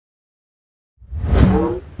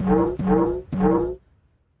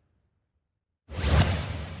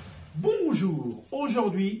Bonjour,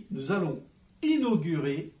 aujourd'hui nous allons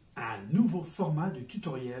inaugurer un nouveau format de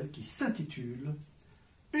tutoriel qui s'intitule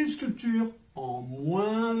 « Une sculpture en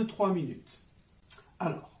moins de 3 minutes ».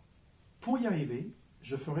 Alors, pour y arriver,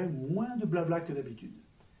 je ferai moins de blabla que d'habitude.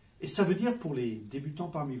 Et ça veut dire pour les débutants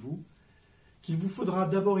parmi vous qu'il vous faudra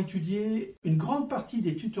d'abord étudier une grande partie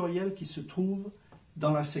des tutoriels qui se trouvent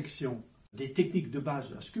dans la section des techniques de base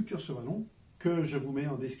de la sculpture sur ballon que je vous mets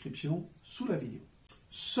en description sous la vidéo.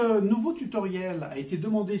 Ce nouveau tutoriel a été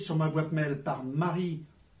demandé sur ma boîte mail par Marie,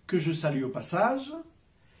 que je salue au passage.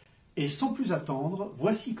 Et sans plus attendre,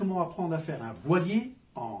 voici comment apprendre à faire un voilier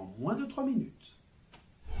en moins de 3 minutes.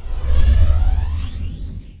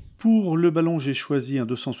 Pour le ballon, j'ai choisi un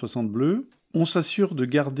 260 bleu. On s'assure de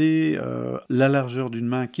garder la largeur d'une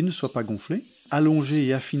main qui ne soit pas gonflée. Allonger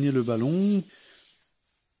et affiner le ballon.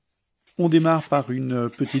 On démarre par une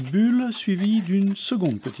petite bulle suivie d'une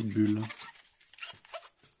seconde petite bulle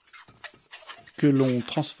que l'on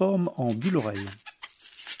transforme en bulle-oreille.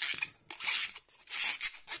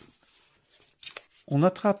 On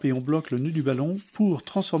attrape et on bloque le nœud du ballon pour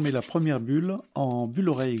transformer la première bulle en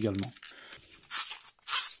bulle-oreille également.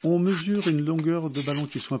 On mesure une longueur de ballon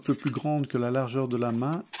qui soit un peu plus grande que la largeur de la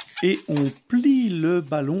main et on plie le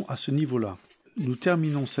ballon à ce niveau-là. Nous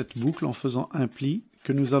terminons cette boucle en faisant un pli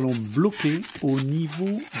que nous allons bloquer au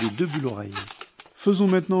niveau des deux bulles-oreilles. Faisons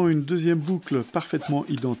maintenant une deuxième boucle parfaitement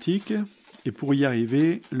identique. Et pour y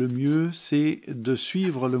arriver, le mieux, c'est de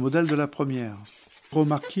suivre le modèle de la première.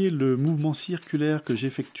 Remarquez le mouvement circulaire que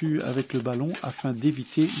j'effectue avec le ballon afin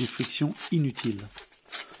d'éviter les frictions inutiles.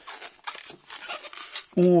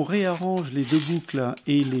 On réarrange les deux boucles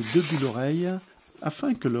et les deux bulles-oreilles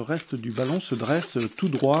afin que le reste du ballon se dresse tout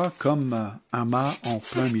droit comme un mât en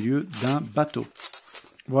plein milieu d'un bateau.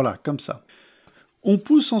 Voilà, comme ça. On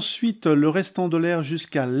pousse ensuite le restant de l'air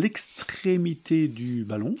jusqu'à l'extrémité du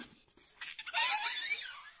ballon.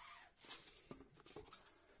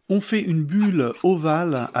 On fait une bulle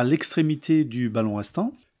ovale à l'extrémité du ballon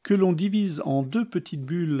restant, que l'on divise en deux petites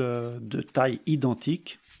bulles de taille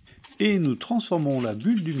identique, et nous transformons la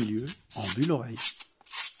bulle du milieu en bulle-oreille.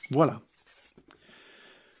 Voilà.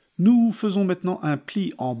 Nous faisons maintenant un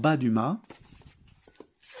pli en bas du mât,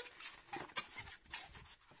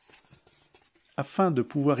 afin de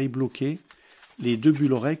pouvoir y bloquer les deux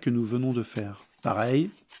bulles-oreilles que nous venons de faire. Pareil,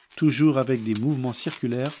 toujours avec des mouvements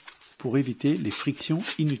circulaires, pour éviter les frictions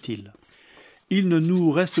inutiles. Il ne nous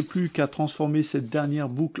reste plus qu'à transformer cette dernière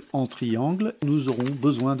boucle en triangle. Nous aurons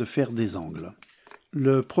besoin de faire des angles.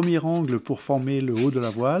 Le premier angle pour former le haut de la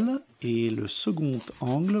voile et le second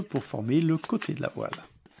angle pour former le côté de la voile.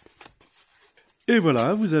 Et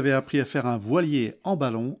voilà, vous avez appris à faire un voilier en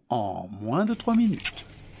ballon en moins de 3 minutes.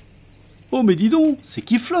 Oh mais dis donc, c'est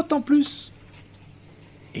qu'il flotte en plus!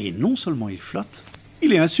 Et non seulement il flotte,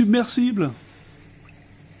 il est insubmersible!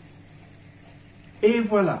 Et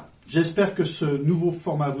voilà, j'espère que ce nouveau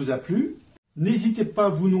format vous a plu. N'hésitez pas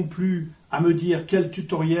vous non plus à me dire quel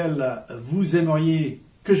tutoriel vous aimeriez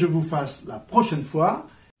que je vous fasse la prochaine fois.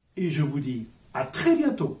 Et je vous dis à très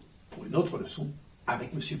bientôt pour une autre leçon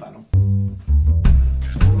avec Monsieur Ballon.